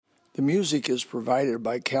The music is provided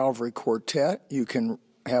by Calvary Quartet. You can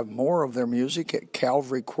have more of their music at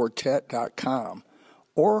calvaryquartet.com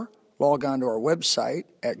or log on to our website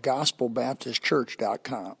at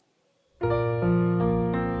gospelbaptistchurch.com.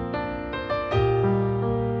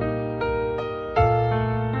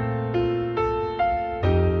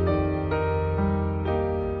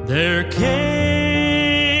 There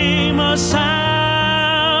came a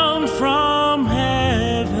sound from heaven,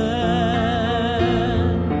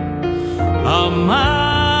 a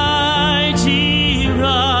mighty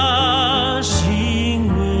rushing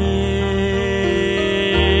wind.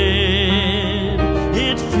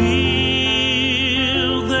 It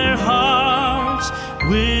filled their hearts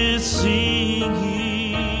with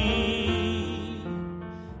singing.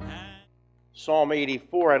 Psalm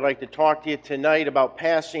 84, I'd like to talk to you tonight about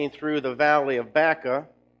passing through the valley of Baca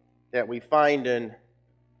that we find in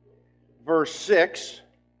verse 6.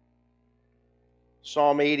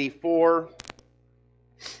 Psalm 84.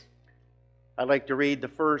 I'd like to read the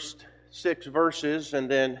first 6 verses,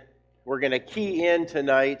 and then we're going to key in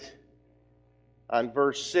tonight on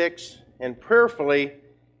verse 6 and prayerfully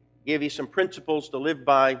give you some principles to live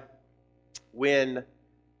by when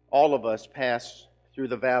all of us pass through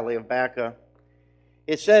the valley of Baca.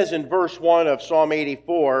 It says in verse 1 of Psalm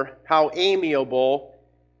 84, "How amiable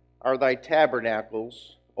are thy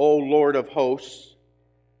tabernacles, O Lord of hosts!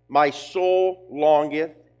 My soul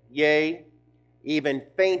longeth, yea, even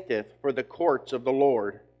fainteth for the courts of the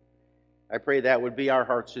Lord." I pray that would be our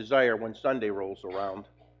heart's desire when Sunday rolls around.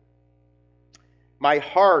 "My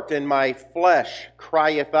heart and my flesh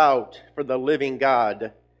crieth out for the living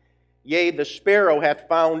God. Yea, the sparrow hath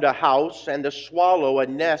found a house, and the swallow a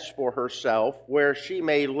nest for herself, where she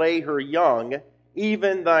may lay her young,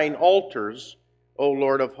 even thine altars, O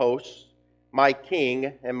Lord of hosts, my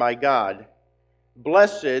King and my God.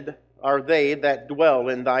 Blessed are they that dwell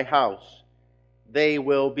in thy house. They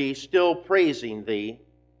will be still praising thee,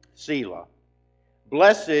 Selah.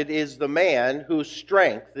 Blessed is the man whose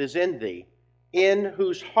strength is in thee, in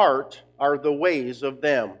whose heart are the ways of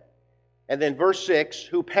them." And then verse 6,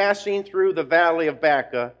 "Who passing through the valley of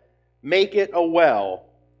Baca, make it a well,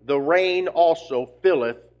 the rain also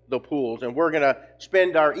filleth the pools." And we're going to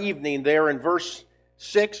spend our evening there in verse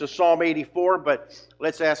 6 of Psalm 84, but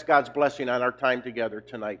let's ask God's blessing on our time together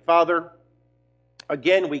tonight. Father,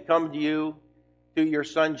 again we come to you through your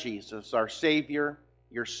Son Jesus, our Savior,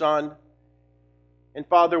 your Son. And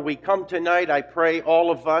Father, we come tonight, I pray, all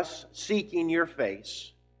of us seeking your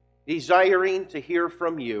face, desiring to hear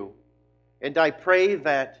from you. And I pray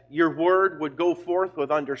that your word would go forth with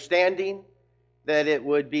understanding, that it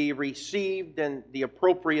would be received in the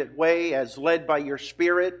appropriate way as led by your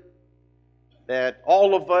Spirit, that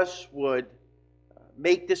all of us would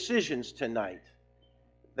make decisions tonight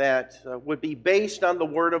that would be based on the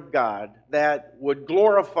Word of God, that would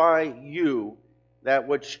glorify you, that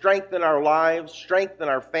would strengthen our lives, strengthen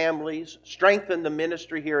our families, strengthen the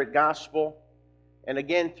ministry here at Gospel. And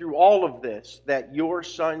again, through all of this, that your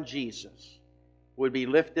Son Jesus would be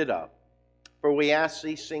lifted up. For we ask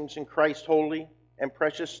these things in Christ's holy and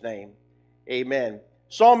precious name. Amen.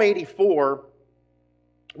 Psalm 84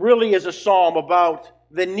 really is a psalm about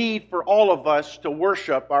the need for all of us to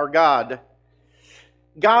worship our God.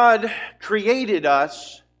 God created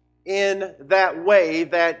us in that way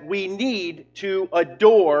that we need to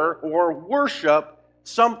adore or worship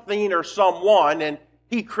something or someone, and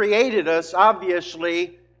He created us,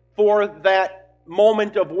 obviously, for that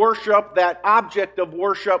moment of worship, that object of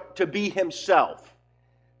worship, to be Himself.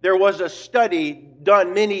 There was a study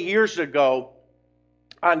done many years ago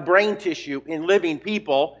on brain tissue in living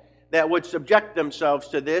people that would subject themselves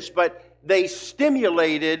to this, but they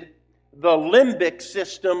stimulated the limbic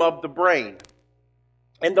system of the brain.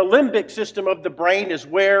 And the limbic system of the brain is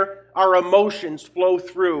where our emotions flow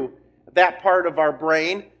through that part of our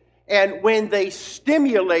brain. And when they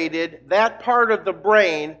stimulated that part of the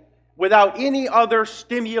brain without any other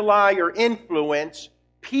stimuli or influence,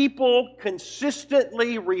 people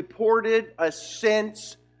consistently reported a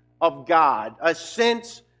sense of God, a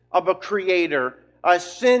sense of a creator, a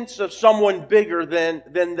sense of someone bigger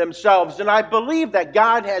than themselves. And I believe that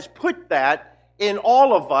God has put that in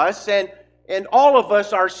all of us, and all of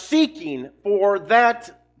us are seeking for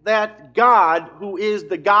that God who is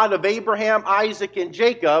the God of Abraham, Isaac, and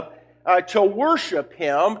Jacob, to worship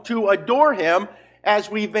Him, to adore Him,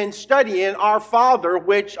 as we've been studying, "Our Father,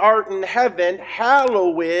 which art in heaven,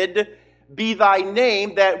 hallowed be thy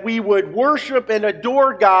name," that we would worship and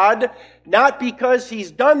adore God, not because He's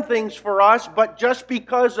done things for us, but just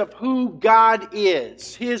because of who God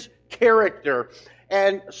is, His character.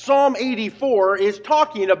 And Psalm 84 is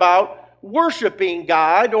talking about worshiping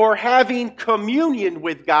God or having communion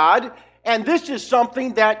with God. And this is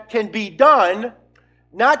something that can be done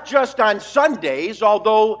not just on Sundays,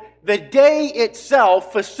 although the day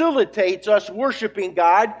itself facilitates us worshiping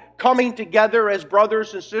God, coming together as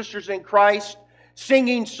brothers and sisters in Christ,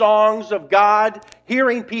 singing songs of God,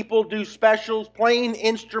 hearing people do specials, playing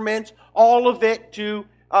instruments, all of it to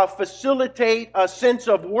facilitate a sense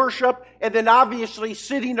of worship, and then obviously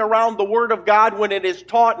sitting around the Word of God when it is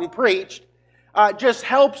taught and preached just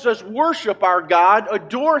helps us worship our God,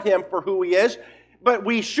 adore Him for who He is. But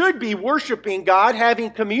we should be worshiping God,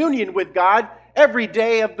 having communion with God every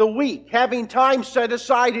day of the week, having time set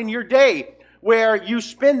aside in your day where you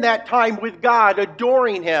spend that time with God,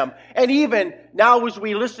 adoring Him. And even now as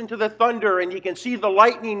we listen to the thunder and you can see the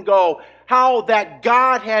lightning go, how that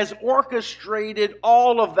God has orchestrated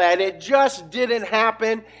all of that. It just didn't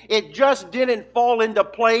happen. It just didn't fall into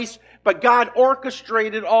place. But God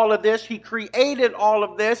orchestrated all of this. He created all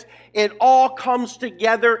of this. It all comes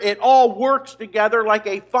together. It all works together like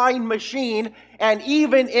a fine machine. And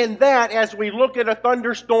even in that, as we look at a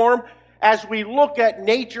thunderstorm, as we look at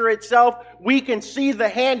nature itself, we can see the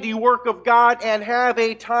handiwork of God and have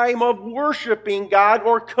a time of worshiping God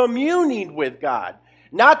or communing with God.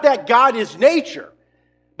 Not that God is nature,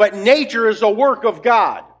 but nature is a work of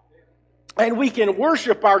God. And we can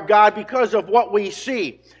worship our God because of what we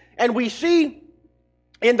see. And we see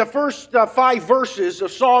in the first 5 verses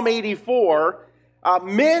of Psalm 84,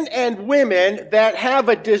 men and women that have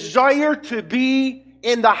a desire to be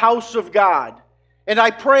in the house of God. And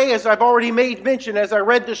I pray, as I've already made mention, as I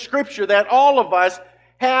read the scripture, that all of us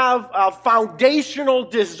have a foundational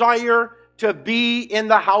desire to be in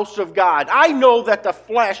the house of God. I know that the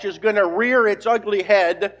flesh is going to rear its ugly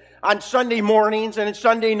head on Sunday mornings and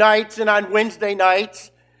Sunday nights and on Wednesday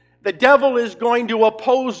nights. The devil is going to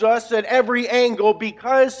oppose us at every angle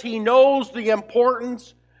because he knows the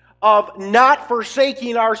importance of not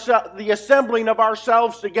forsaking the assembling of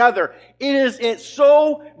ourselves together. It's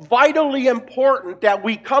so vitally important that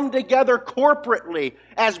we come together corporately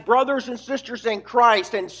as brothers and sisters in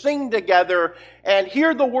Christ and sing together and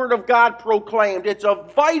hear the Word of God proclaimed. It's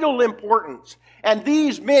of vital importance. And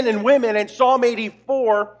these men and women in Psalm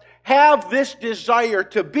 84 have this desire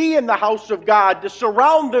to be in the house of God, to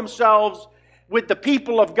surround themselves with the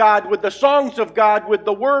people of God, with the songs of God, with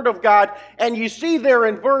the Word of God. And you see there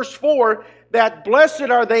in verse 4 that blessed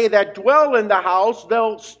are they that dwell in the house,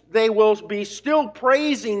 they will be still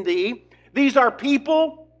praising thee. These are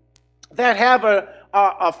people that have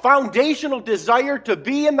a foundational desire to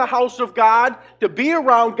be in the house of God, to be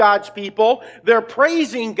around God's people. They're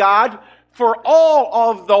praising God for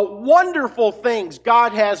all of the wonderful things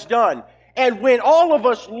God has done. And when all of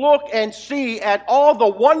us look and see at all the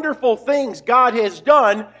wonderful things God has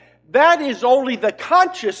done, that is only the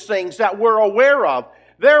conscious things that we're aware of.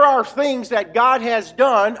 There are things that God has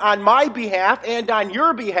done on my behalf and on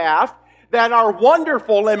your behalf that are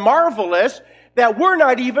wonderful and marvelous that we're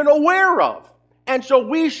not even aware of. And so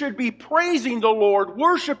we should be praising the Lord,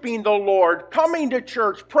 worshiping the Lord, coming to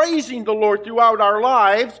church, praising the Lord throughout our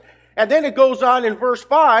lives. And then it goes on in verse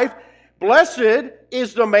 5, blessed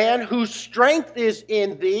is the man whose strength is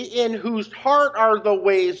in thee, in whose heart are the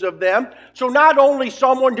ways of them. So not only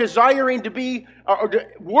someone desiring to be,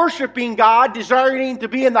 worshiping God, desiring to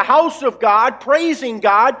be in the house of God, praising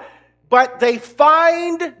God, but they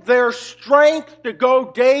find their strength to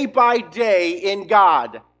go day by day in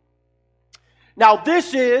God. Now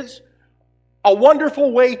this is a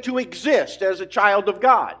wonderful way to exist as a child of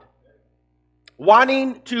God.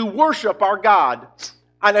 Wanting to worship our God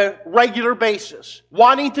on a regular basis,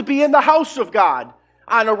 wanting to be in the house of God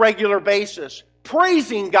on a regular basis,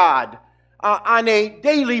 praising God on a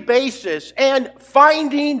daily basis, and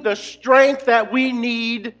finding the strength that we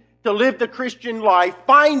need to live the Christian life,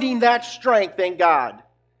 finding that strength in God.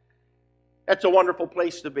 That's a wonderful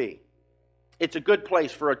place to be. It's a good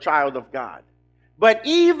place for a child of God. But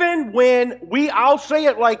even when I'll say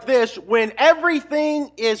it like this, when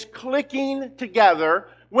everything is clicking together,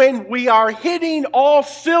 when we are hitting all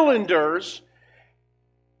cylinders,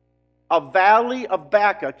 a valley of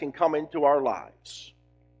Baca can come into our lives.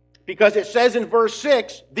 Because it says in verse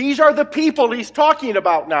 6, these are the people he's talking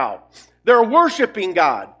about now. They're worshiping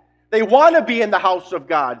God. They want to be in the house of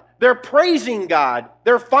God. They're praising God.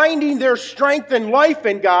 They're finding their strength and life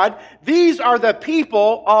in God. These are the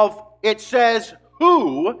people of, it says,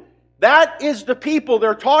 who, that is the people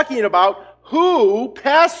they're talking about, who,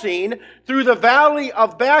 passing through the valley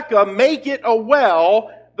of Baca, make it a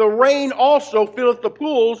well. The rain also filleth the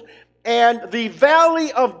pools. And the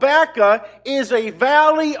valley of Baca is a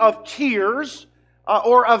valley of tears,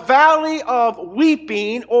 or a valley of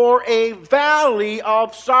weeping, or a valley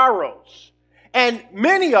of sorrows. And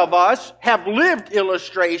many of us have lived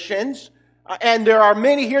illustrations, and there are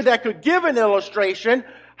many here that could give an illustration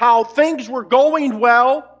how things were going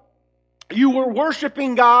well. You were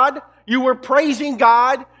worshiping God. You were praising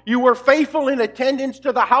God. You were faithful in attendance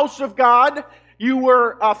to the house of God. You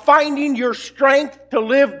were finding your strength to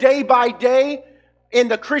live day by day in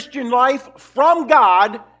the Christian life from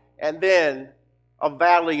God. And then a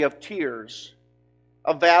valley of tears,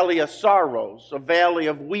 a valley of sorrows, a valley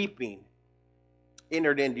of weeping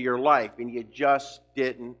entered into your life, and you just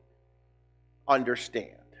didn't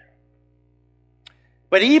understand.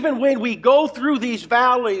 But even when we go through these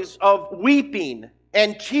valleys of weeping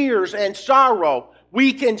and tears and sorrow,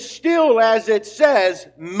 we can still, as it says,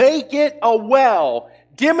 make it a well,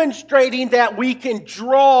 demonstrating that we can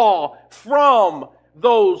draw from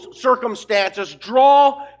those circumstances,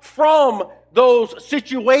 draw from those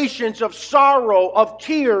situations of sorrow, of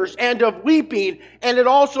tears, and of weeping. And it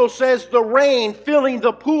also says the rain filling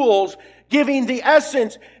the pools, giving the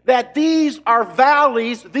essence that these are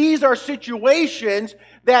valleys, these are situations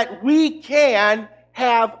that we can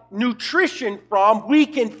have nutrition from, we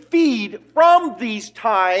can feed from these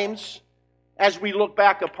times as we look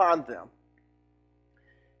back upon them.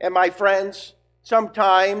 And my friends,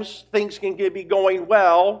 sometimes things can be going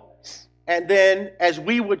well, and then, as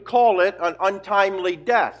we would call it, an untimely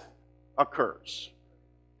death occurs.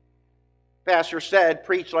 Pastor said,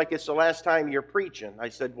 preach like it's the last time you're preaching. I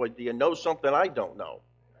said, well, do you know something I don't know?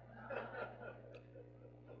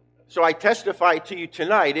 So I testify to you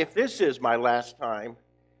tonight, if this is my last time,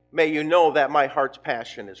 may you know that my heart's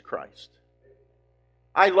passion is Christ.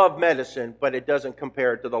 I love medicine, but it doesn't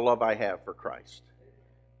compare to the love I have for Christ.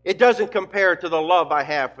 It doesn't compare to the love I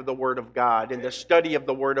have for the Word of God and the study of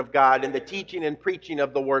the Word of God and the teaching and preaching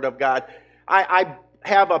of the Word of God. I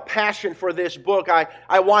have a passion for this book.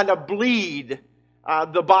 I want to bleed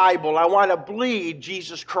the Bible. I want to bleed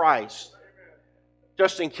Jesus Christ.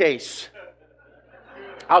 Just in case.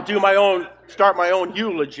 I'll start my own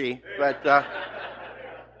eulogy, but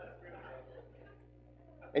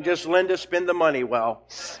and just Linda spend the money well.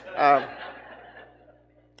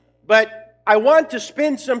 But I want to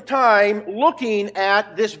spend some time looking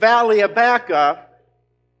at this valley of Baca,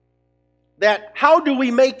 that how do we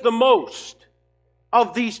make the most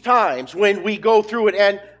of these times when we go through it?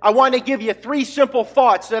 And I want to give you 3 simple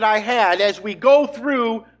thoughts that I had as we go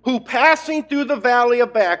through who passing through the valley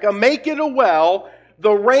of Baca make it a well,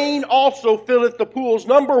 the rain also filleth the pools.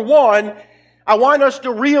 Number 1, I want us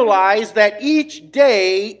to realize that each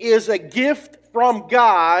day is a gift from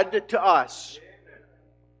God to us.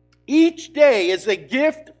 Each day is a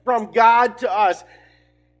gift from God to us.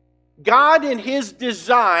 God in His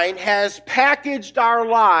design has packaged our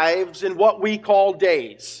lives in what we call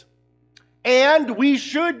days. And we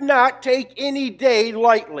should not take any day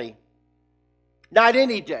lightly. Not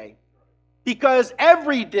any day. Because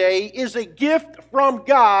every day is a gift from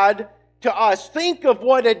God to us. Think of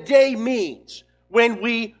what a day means when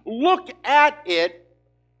we look at it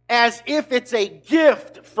as if it's a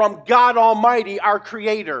gift from God Almighty, our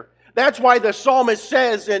Creator. That's why the psalmist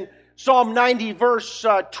says in Psalm 90, verse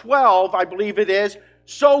 12, I believe it is,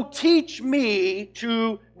 so teach me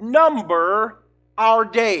to number our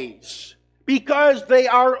days, because they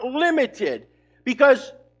are limited.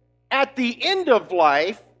 Because at the end of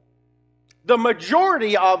life, the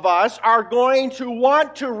majority of us are going to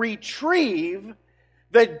want to retrieve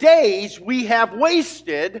the days we have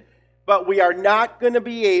wasted, but we are not going to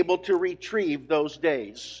be able to retrieve those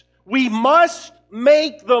days. We must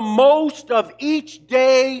make the most of each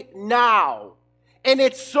day now. And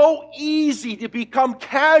it's so easy to become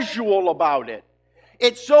casual about it.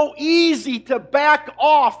 It's so easy to back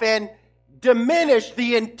off and diminish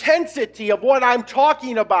the intensity of what I'm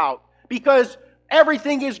talking about, because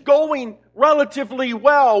everything is going relatively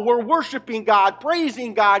well. We're worshiping God,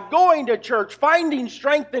 praising God, going to church, finding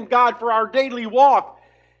strength in God for our daily walk.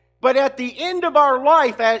 But at the end of our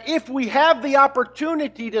life, if we have the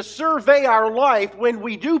opportunity to survey our life when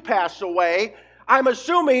we do pass away, I'm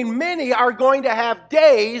assuming many are going to have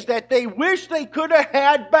days that they wish they could have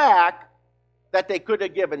had back, that they could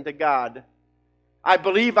have given to God. I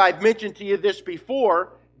believe I've mentioned to you this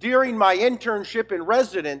before. During my internship in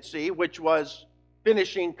residency, which was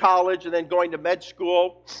finishing college and then going to med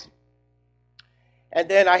school, and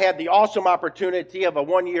then I had the awesome opportunity of a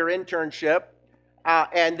 1-year internship,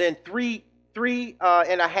 and then three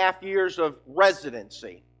and a half years of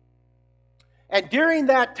residency. And during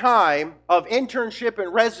that time of internship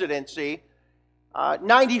and residency,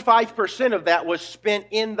 95% of that was spent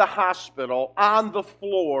in the hospital, on the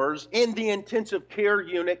floors, in the intensive care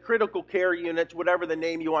unit, critical care units, whatever the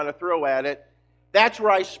name you want to throw at it. That's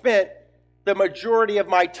where I spent the majority of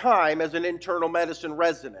my time as an internal medicine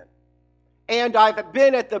resident. And I've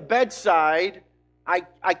been at the bedside.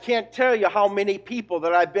 I can't tell you how many people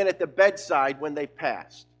that I've been at the bedside when they've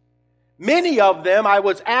passed. Many of them I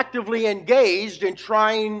was actively engaged in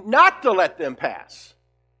trying not to let them pass.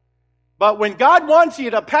 But when God wants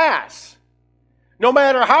you to pass, no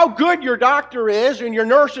matter how good your doctor is and your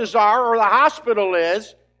nurses are or the hospital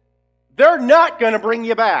is, they're not going to bring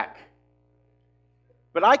you back.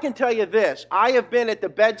 But I can tell you this, I have been at the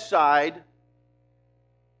bedside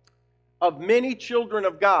of many children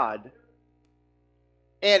of God,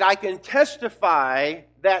 and I can testify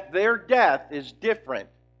that their death is different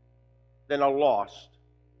than a lost,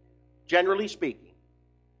 generally speaking.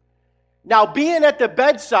 Now, being at the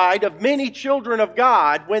bedside of many children of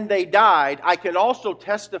God when they died, I can also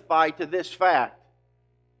testify to this fact,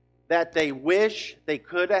 that they wish they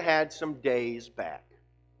could have had some days back.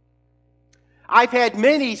 I've had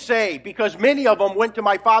many say, because many of them went to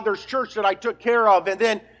my father's church that I took care of, and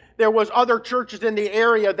then there was other churches in the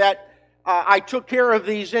area that I took care of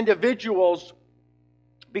these individuals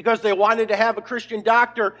because they wanted to have a Christian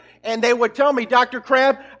doctor, and they would tell me, Dr.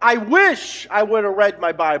 Crabb, I wish I would have read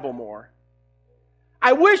my Bible more.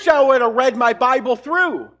 I wish I would have read my Bible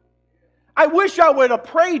through. I wish I would have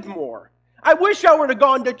prayed more. I wish I would have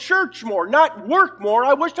gone to church more, not work more.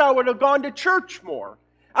 I wish I would have gone to church more.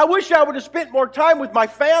 I wish I would have spent more time with my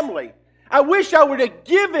family. I wish I would have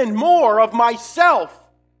given more of myself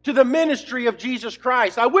to the ministry of Jesus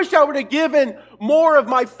Christ. I wish I would have given more of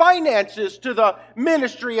my finances to the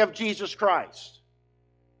ministry of Jesus Christ.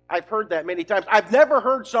 I've heard that many times. I've never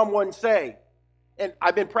heard someone say, and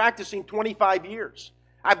I've been practicing 25 years,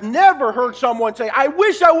 I've never heard someone say, I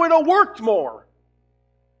wish I would have worked more.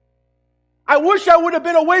 I wish I would have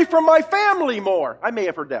been away from my family more. I may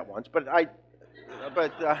have heard that once, but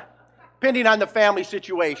depending on the family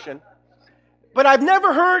situation. But I've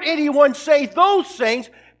never heard anyone say those things.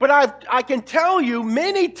 But I can tell you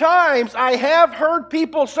many times I have heard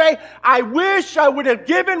people say, I wish I would have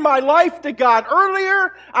given my life to God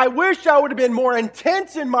earlier. I wish I would have been more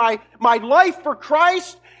intense in my life for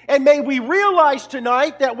Christ. And may we realize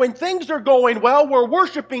tonight that when things are going well, we're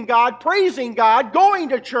worshiping God, praising God, going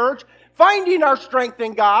to church, finding our strength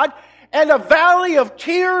in God, and a valley of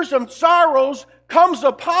tears and sorrows comes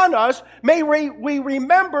upon us. May we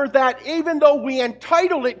remember that even though we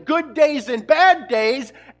entitle it good days and bad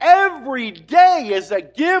days, every day is a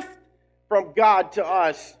gift from God to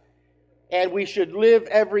us. And we should live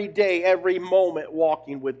every day, every moment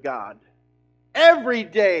walking with God. Every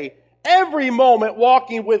day, every moment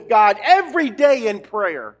walking with God. Every day in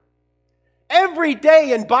prayer. Every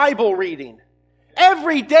day in Bible reading.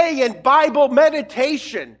 Every day in Bible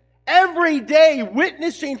meditation. Every day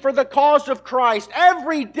witnessing for the cause of Christ.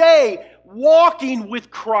 Every day walking with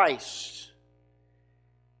Christ.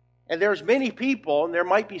 And there's many people, and there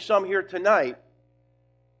might be some here tonight,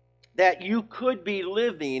 that you could be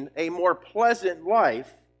living a more pleasant life,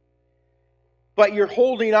 but you're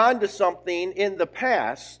holding on to something in the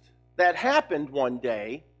past that happened one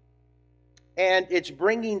day, and it's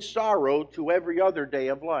bringing sorrow to every other day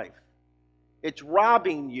of life. It's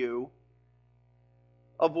robbing you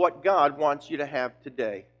of what God wants you to have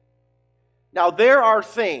today. Now, there are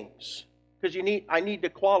things, because I need to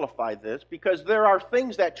qualify this, because there are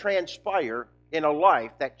things that transpire in a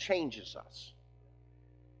life that changes us,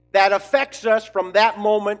 that affects us from that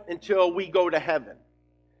moment until we go to heaven.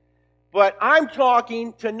 But I'm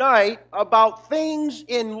talking tonight about things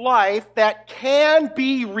in life that can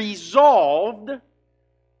be resolved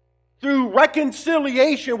through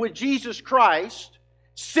reconciliation with Jesus Christ,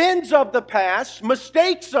 sins of the past,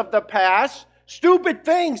 mistakes of the past, stupid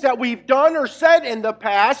things that we've done or said in the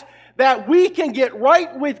past, that we can get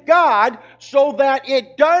right with God so that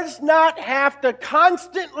it does not have to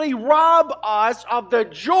constantly rob us of the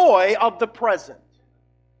joy of the present.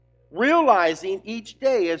 Realizing each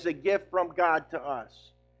day is a gift from God to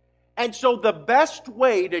us. And so the best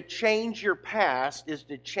way to change your past is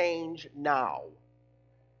to change now.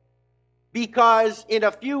 Because in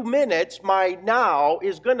a few minutes, my now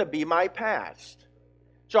is going to be my past.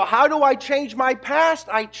 So how do I change my past?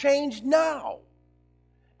 I change now.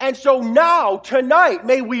 And so now, tonight,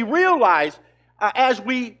 may we realize, as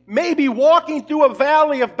we may be walking through a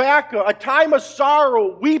valley of Baca, a time of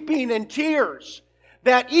sorrow, weeping and tears,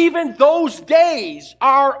 that even those days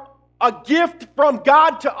are a gift from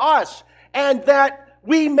God to us, and that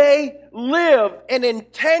we may live an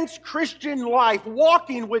intense Christian life,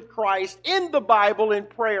 walking with Christ in the Bible, in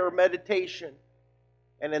prayer, meditation,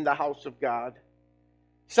 and in the house of God.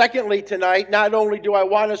 Secondly, tonight, not only do I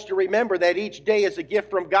want us to remember that each day is a gift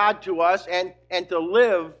from God to us and to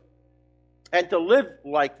live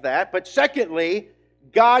like that, but secondly,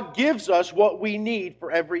 God gives us what we need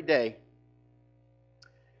for every day.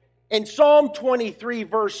 In Psalm 23,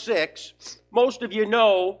 verse 6, most of you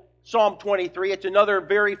know Psalm 23. It's another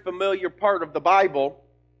very familiar part of the Bible.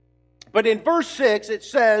 But in verse 6, it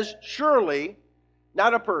says, surely,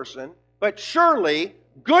 not a person, but surely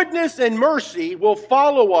goodness and mercy will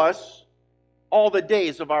follow us all the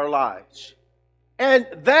days of our lives. And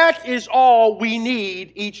that is all we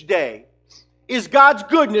need each day, is God's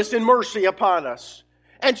goodness and mercy upon us.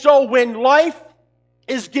 And so when life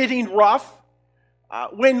is getting rough,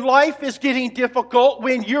 when life is getting difficult,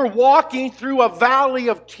 when you're walking through a valley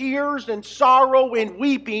of tears and sorrow and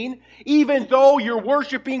weeping, even though you're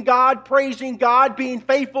worshiping God, praising God, being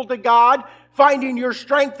faithful to God, finding your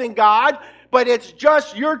strength in God, but it's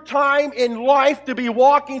just your time in life to be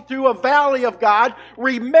walking through a valley of God,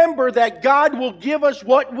 remember that God will give us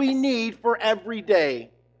what we need for every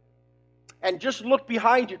day. And just look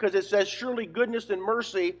behind you, because it says, surely goodness and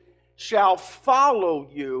mercy shall follow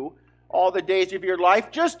you all the days of your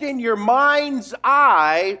life. Just in your mind's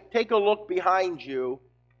eye, take a look behind you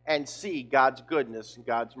and see God's goodness and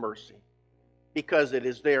God's mercy, because it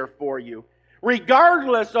is there for you.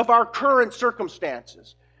 Regardless of our current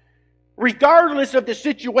circumstances, regardless of the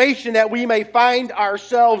situation that we may find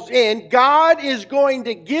ourselves in, God is going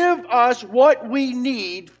to give us what we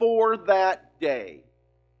need for that day.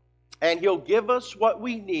 And He'll give us what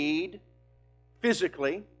we need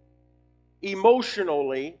physically,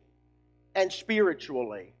 emotionally, and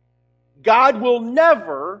spiritually. God will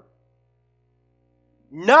never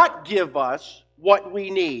not give us what we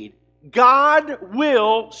need. God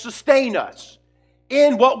will sustain us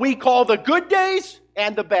in what we call the good days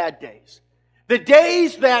and the bad days. The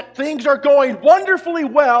days that things are going wonderfully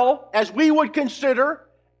well, as we would consider,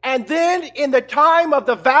 and then in the time of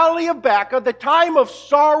the valley of Baca, the time of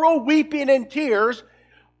sorrow, weeping, and tears,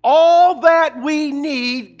 all that we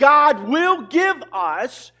need, God will give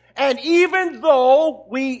us. And even though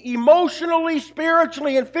we emotionally,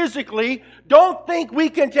 spiritually, and physically don't think we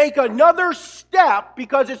can take another step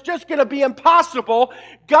because it's just going to be impossible,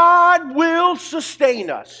 God will sustain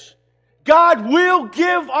us. God will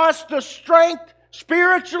give us the strength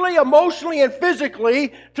spiritually, emotionally, and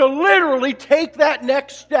physically to literally take that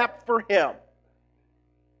next step for Him.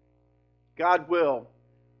 God will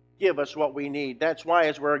give us what we need. That's why,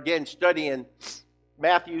 as we're again studying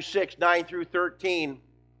Matthew 6, 9 through 13,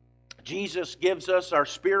 Jesus gives us our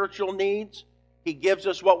spiritual needs. He gives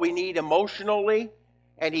us what we need emotionally.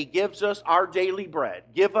 And He gives us our daily bread.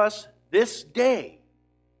 Give us this day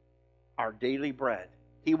our daily bread.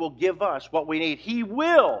 He will give us what we need. He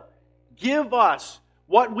will give us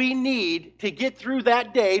what we need to get through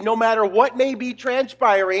that day, no matter what may be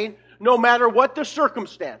transpiring, no matter what the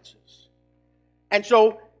circumstances. And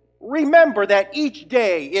so, remember that each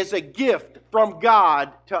day is a gift from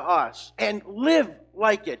God to us. And live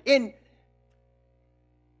like it.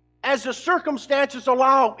 As the circumstances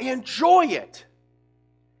allow, enjoy it.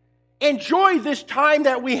 Enjoy this time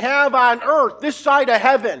that we have on earth, this side of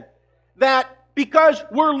heaven. That because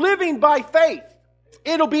we're living by faith,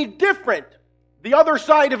 it'll be different the other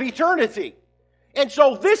side of eternity. And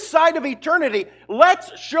so this side of eternity,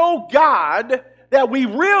 let's show God that we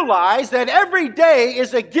realize that every day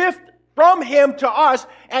is a gift from Him to us,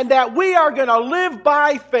 and that we are going to live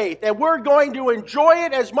by faith, and we're going to enjoy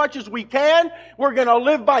it as much as we can. We're going to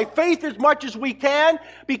live by faith as much as we can,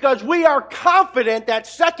 because we are confident that,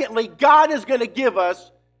 secondly, God is going to give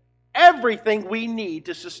us everything we need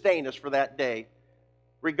to sustain us for that day,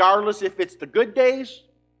 regardless if it's the good days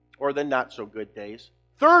or the not so good days.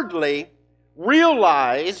 Thirdly,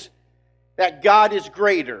 realize that God is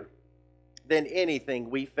greater than anything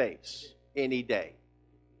we face any day.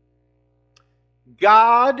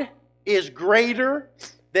 God is greater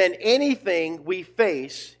than anything we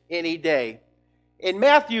face any day. In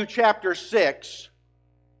Matthew chapter 6,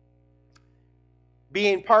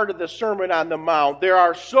 being part of the Sermon on the Mount, there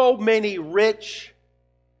are so many rich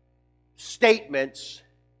statements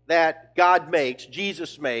that God makes,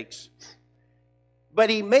 Jesus makes. But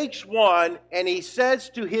He makes one, and He says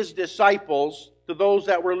to His disciples, to those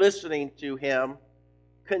that were listening to Him,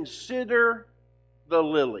 consider the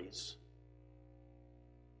lilies.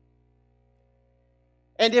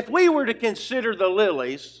 And if we were to consider the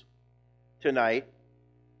lilies tonight,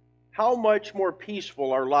 how much more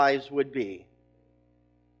peaceful our lives would be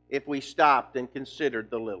if we stopped and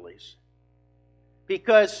considered the lilies.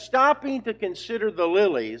 Because stopping to consider the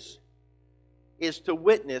lilies is to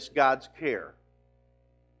witness God's care.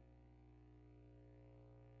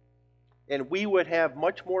 And we would have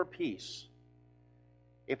much more peace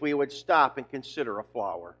if we would stop and consider a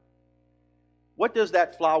flower. What does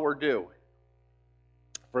that flower do?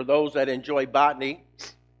 For those that enjoy botany,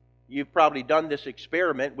 you've probably done this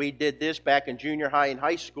experiment. We did this back in junior high and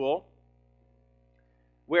high school,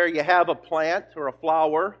 where you have a plant or a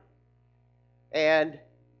flower, and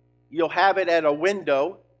you'll have it at a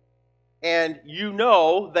window, and you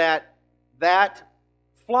know that that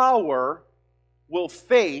flower will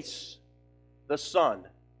face the sun.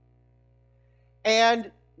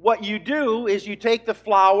 And what you do is you take the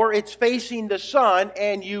flower, it's facing the sun,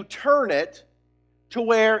 and you turn it to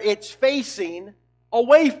where it's facing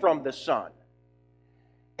away from the sun.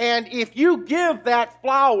 And if you give that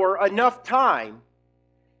flower enough time,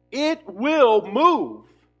 it will move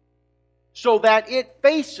so that it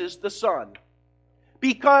faces the sun.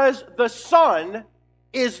 Because the sun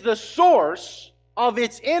is the source of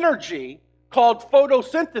its energy called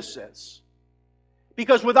photosynthesis.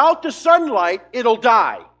 Because without the sunlight, it'll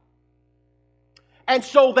die. And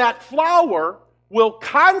so that flower will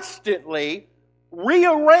constantly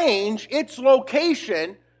rearrange its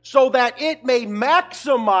location so that it may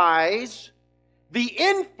maximize the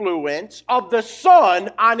influence of the sun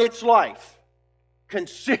on its life.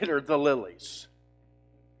 Consider the lilies.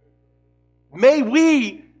 May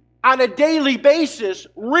we, on a daily basis,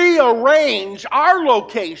 rearrange our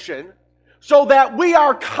location so that we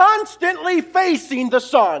are constantly facing the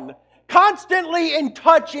sun, constantly in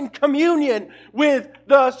touch, in communion with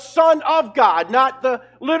the Son of God, not the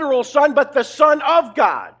literal Son, but the Son of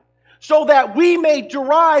God, so that we may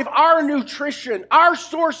derive our nutrition, our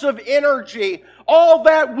source of energy, all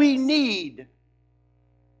that we need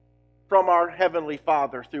from our Heavenly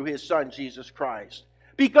Father through His Son, Jesus Christ.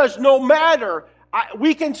 Because no matter,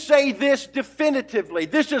 we can say this definitively,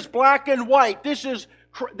 this is black and white, this is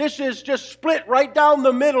just split right down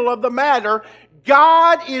the middle of the matter.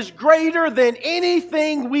 God is greater than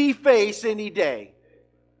anything we face any day.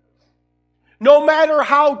 No matter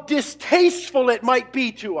how distasteful it might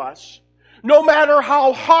be to us, no matter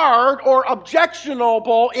how hard or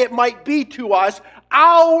objectionable it might be to us,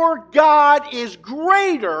 our God is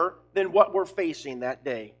greater than what we're facing that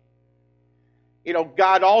day. You know,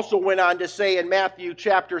 God also went on to say in Matthew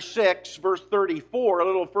chapter 6, verse 34, a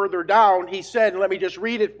little further down, He said, and let me just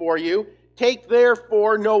read it for you, "Take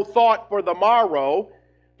therefore no thought for the morrow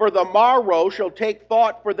shall take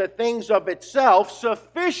thought for the things of itself.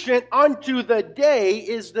 Sufficient unto the day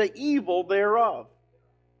is the evil thereof."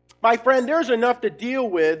 My friend, there's enough to deal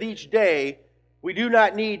with each day. We do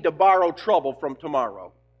not need to borrow trouble from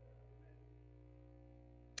tomorrow.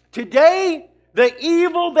 Today, the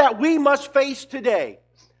evil that we must face today,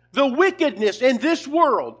 the wickedness in this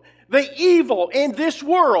world, the evil in this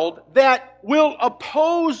world that will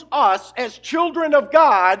oppose us as children of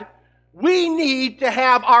God, we need to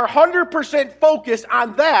have our 100% focus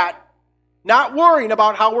on that, not worrying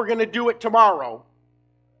about how we're going to do it tomorrow.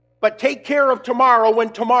 But take care of tomorrow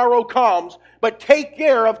when tomorrow comes, but take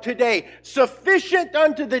care of today. Sufficient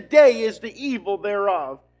unto the day is the evil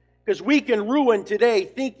thereof. Because we can ruin today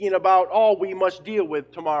thinking about all we must deal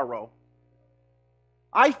with tomorrow.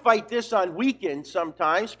 I fight this on weekends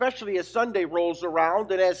sometimes, especially as Sunday rolls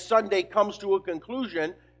around, and as Sunday comes to a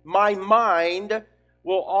conclusion, my mind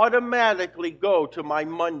will automatically go to my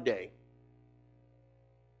Monday.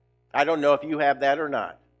 I don't know if you have that or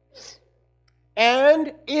not.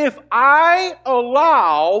 And if I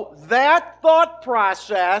allow that thought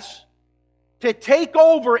process to take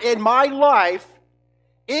over in my life,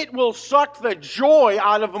 it will suck the joy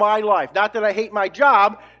out of my life. Not that I hate my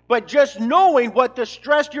job, but just knowing what the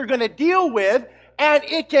stress you're going to deal with, and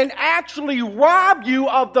it can actually rob you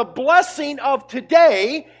of the blessing of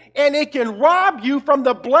today, and it can rob you from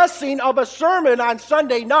the blessing of a sermon on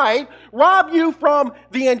Sunday night, rob you from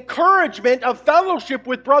the encouragement of fellowship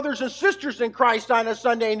with brothers and sisters in Christ on a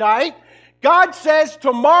Sunday night. God says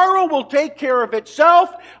tomorrow will take care of itself.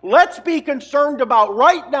 Let's be concerned about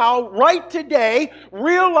right now, right today,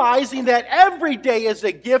 realizing that every day is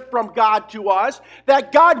a gift from God to us,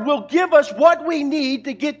 that God will give us what we need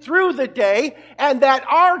to get through the day, and that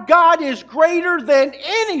our God is greater than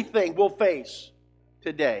anything we'll face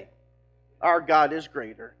today. Our God is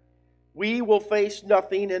greater. We will face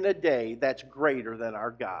nothing in a day that's greater than our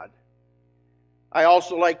God. I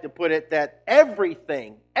also like to put it that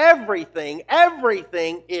everything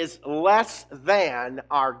is less than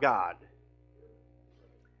our God.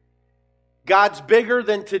 God's bigger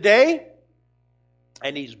than today.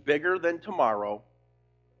 And He's bigger than tomorrow.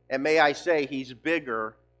 And may I say, He's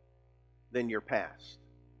bigger than your past.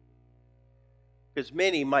 Because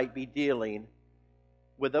many might be dealing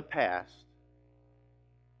with a past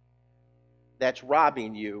that's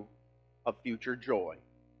robbing you of future joy.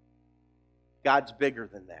 God's bigger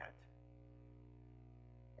than that.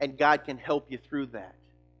 And God can help you through that.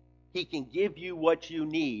 He can give you what you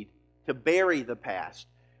need to bury the past.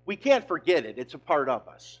 We can't forget it. It's a part of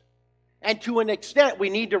us. And to an extent, we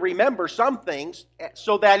need to remember some things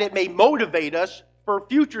so that it may motivate us for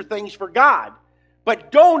future things for God.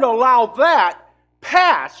 But don't allow that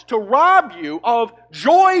past to rob you of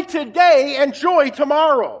joy today and joy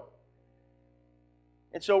tomorrow.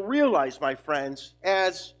 And so realize, my friends,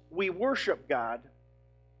 as we worship God,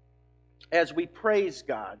 as we praise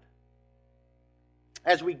God,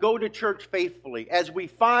 as we go to church faithfully, as we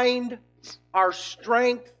find our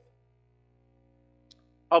strength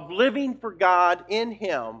of living for God in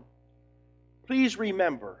Him, please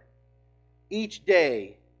remember, each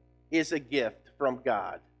day is a gift from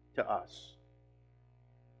God to us.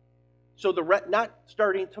 So not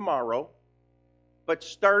starting tomorrow, but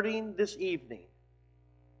starting this evening,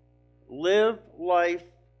 live life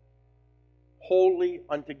holy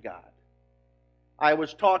unto God. I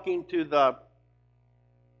was talking to the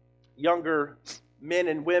younger men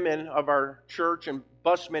and women of our church and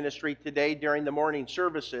bus ministry today during the morning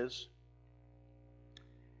services.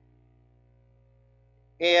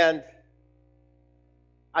 And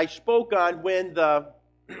I spoke on when the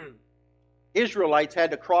Israelites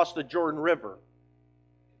had to cross the Jordan River.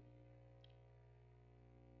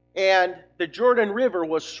 And the Jordan River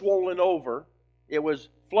was swollen over. It was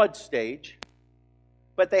flood stage.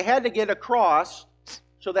 But they had to get across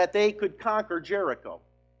so that they could conquer Jericho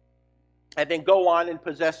and then go on and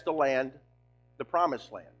possess the land, the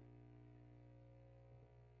promised land.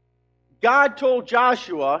 God told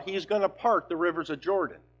Joshua He's going to part the rivers of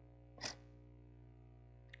Jordan.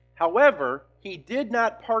 However, He did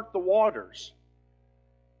not part the waters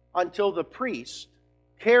until the priests,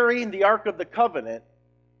 carrying the Ark of the Covenant,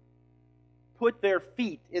 put their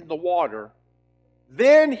feet in the water.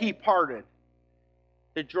 Then He parted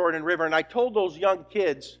the Jordan River. And I told those young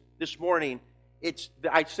kids this morning,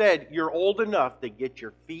 I said, you're old enough to get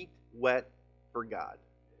your feet wet for God.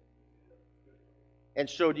 And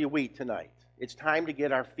so do we tonight. It's time to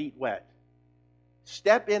get our feet wet.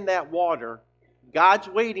 Step in that water. God's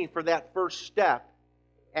waiting for that first step.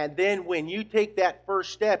 And then when you take that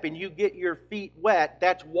first step and you get your feet wet,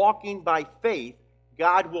 that's walking by faith.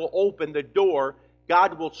 God will open the door.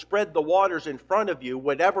 God will spread the waters in front of you,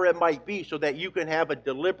 whatever it might be, so that you can have a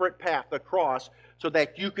deliberate path across, so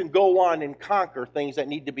that you can go on and conquer things that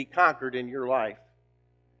need to be conquered in your life.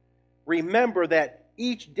 Remember that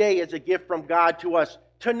each day is a gift from God to us.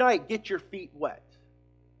 Tonight, get your feet wet.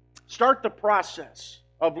 Start the process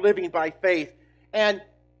of living by faith and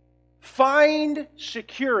find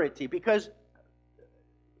security, because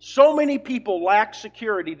so many people lack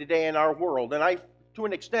security today in our world, and I, to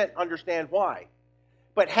an extent, understand why.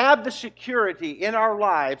 But have the security in our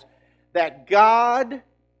lives that God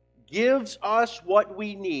gives us what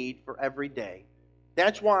we need for every day.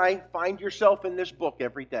 That's why find yourself in this book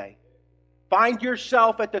every day. Find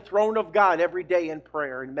yourself at the throne of God every day in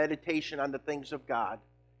prayer and meditation on the things of God,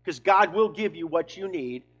 because God will give you what you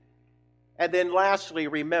need. And then lastly,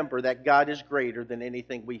 remember that God is greater than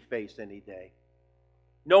anything we face any day.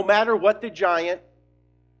 No matter what the giant,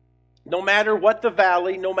 no matter what the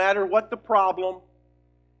valley, no matter what the problem,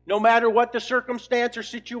 no matter what the circumstance or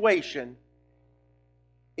situation,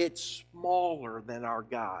 it's smaller than our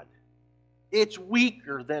God. It's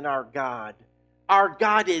weaker than our God. Our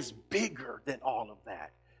God is bigger than all of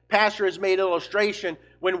that. Pastor has made illustration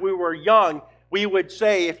when we were young. We would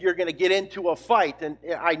say if you're going to get into a fight, and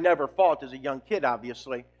I never fought as a young kid,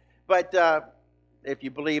 obviously, but if you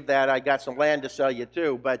believe that, I got some land to sell you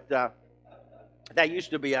too, but that used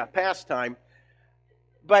to be a pastime.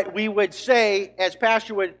 But we would say, as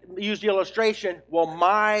Pastor would use the illustration, well,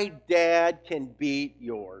 my dad can beat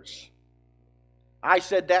yours. I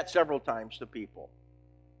said that several times to people.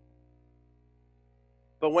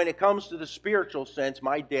 But when it comes to the spiritual sense,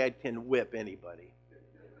 my dad can whip anybody.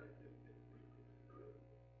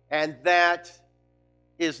 And that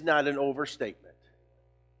is not an overstatement.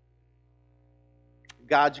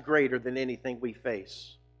 God's greater than anything we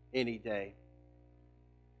face any day.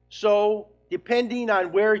 So, depending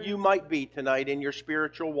on where you might be tonight in your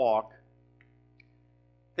spiritual walk,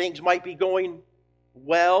 things might be going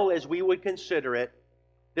well as we would consider it.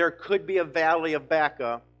 There could be a valley of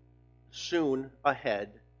Baca soon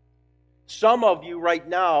ahead. Some of you right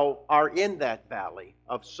now are in that valley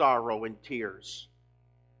of sorrow and tears.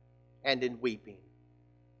 and in weeping.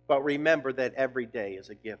 But remember that every day is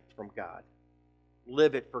a gift from God.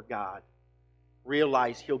 Live it for God.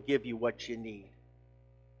 Realize He'll give you what you need.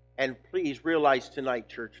 And please realize tonight,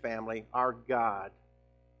 church family, our God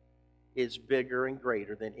is bigger and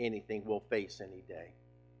greater than anything we'll face any day.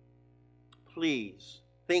 Please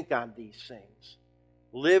think on these things.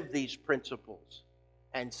 Live these principles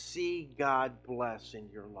and see God bless in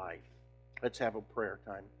your life. Let's have a prayer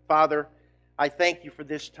time. Father, I thank you for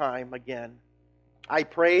this time again. I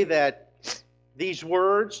pray that these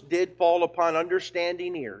words did fall upon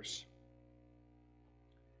understanding ears.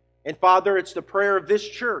 And Father, it's the prayer of this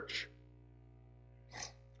church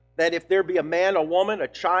that if there be a man, a woman, a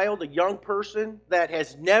child, a young person that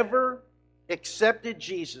has never accepted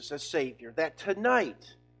Jesus as Savior, that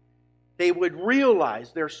tonight they would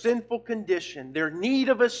realize their sinful condition, their need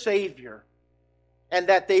of a Savior, and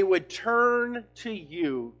that they would turn to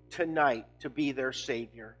you tonight to be their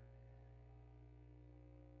Savior.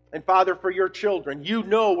 And Father, for your children, you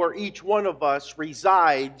know where each one of us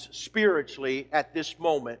resides spiritually at this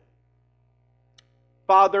moment.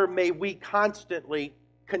 Father, may we constantly,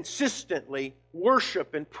 consistently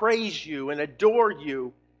worship and praise you and adore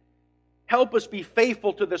you. Help us be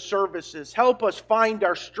faithful to the services. Help us find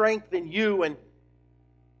our strength in you. And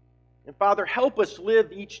Father, help us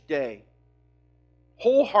live each day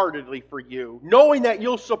wholeheartedly for you, knowing that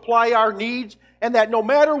you'll supply our needs and that no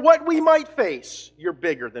matter what we might face, you're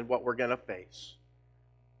bigger than what we're going to face.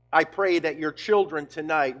 I pray that your children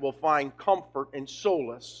tonight will find comfort and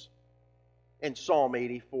solace in Psalm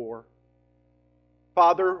 84.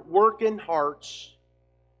 Father, work in hearts,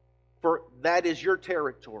 for that is your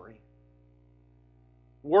territory.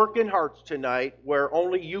 Work in hearts tonight where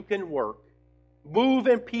only you can work. Move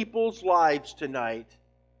in people's lives tonight.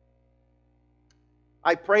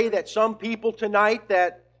 I pray that some people tonight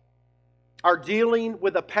that are dealing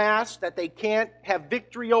with a past that they can't have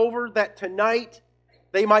victory over, that tonight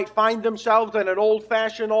they might find themselves at an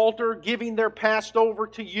old-fashioned altar giving their past over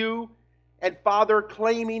to you, and Father,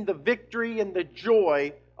 claiming the victory and the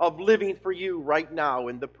joy of living for you right now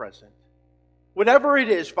in the present. Whatever it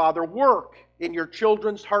is, Father, work in your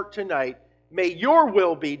children's heart tonight. May your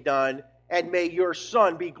will be done, and may your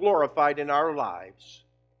Son be glorified in our lives.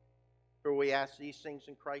 For we ask these things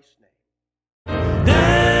in Christ's name. There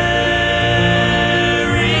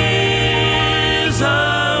is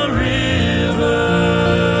a river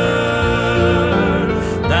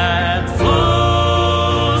that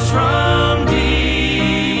flows from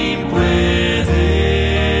deep within.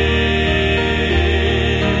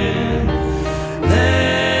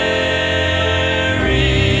 There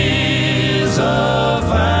is a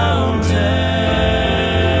fountain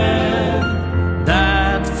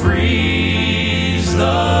that frees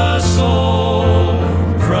the soul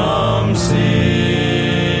from sin.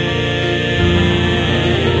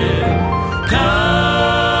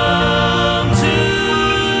 Come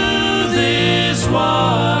to this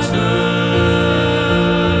water,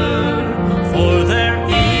 for there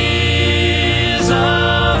is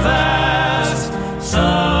a vast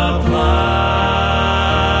supply.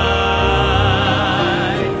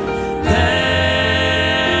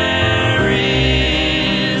 There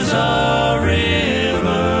is a river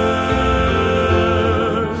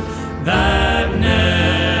that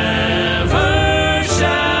never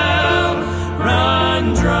shall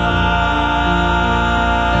run dry.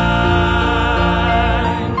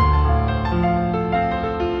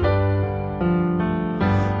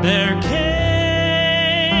 There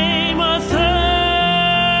came a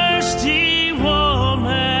thirsty woman.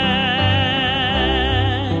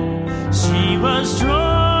 She was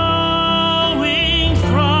drawing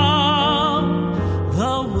from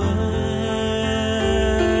the well.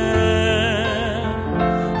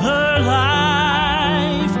 Her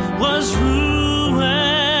life was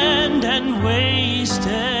ruined and wasted,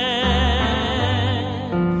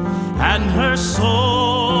 and her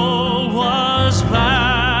soul was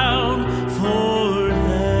bound for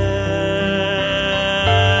hell.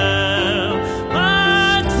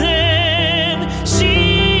 But then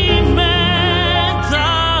she met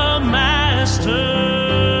the Master,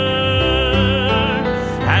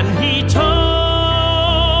 and he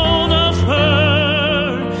told of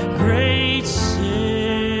her great sin.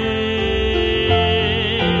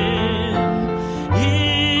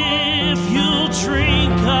 If you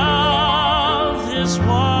drink of this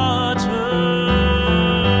water,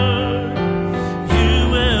 you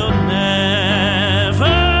will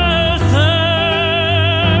never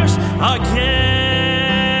thirst again.